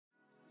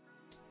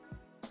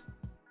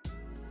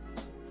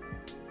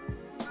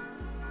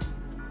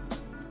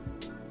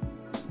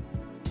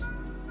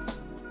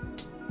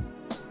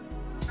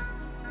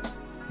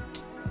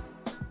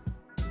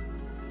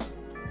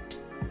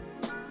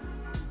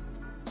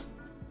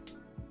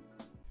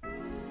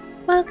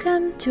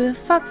Welcome to a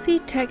Foxy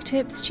Tech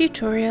Tips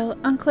tutorial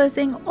on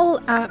closing all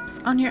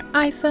apps on your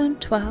iPhone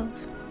 12.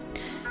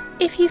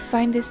 If you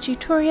find this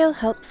tutorial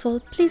helpful,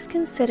 please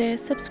consider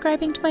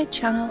subscribing to my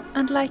channel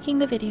and liking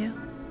the video.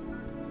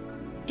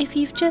 If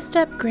you've just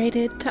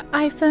upgraded to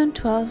iPhone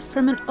 12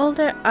 from an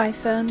older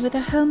iPhone with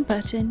a home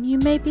button, you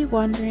may be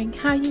wondering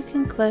how you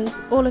can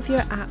close all of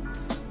your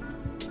apps.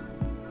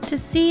 To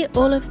see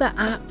all of the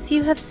apps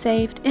you have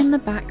saved in the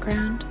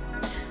background,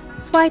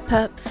 swipe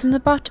up from the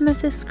bottom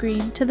of the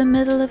screen to the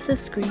middle of the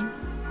screen.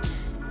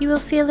 You will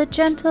feel a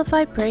gentle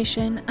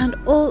vibration and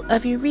all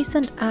of your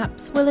recent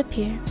apps will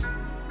appear.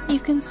 You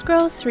can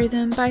scroll through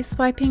them by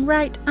swiping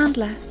right and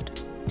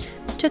left.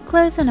 To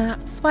close an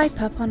app,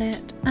 swipe up on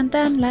it and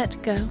then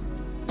let go.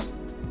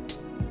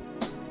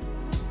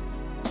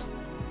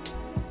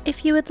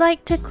 If you would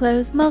like to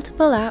close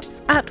multiple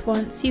apps at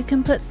once, you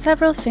can put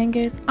several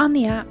fingers on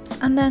the apps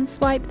and then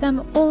swipe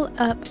them all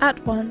up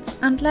at once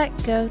and let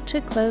go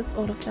to close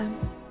all of them.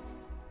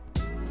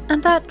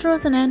 And that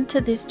draws an end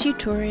to this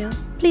tutorial.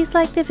 Please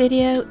like the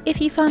video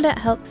if you found it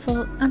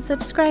helpful and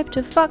subscribe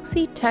to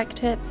Foxy Tech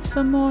Tips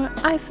for more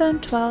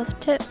iPhone 12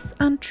 tips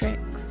and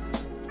tricks.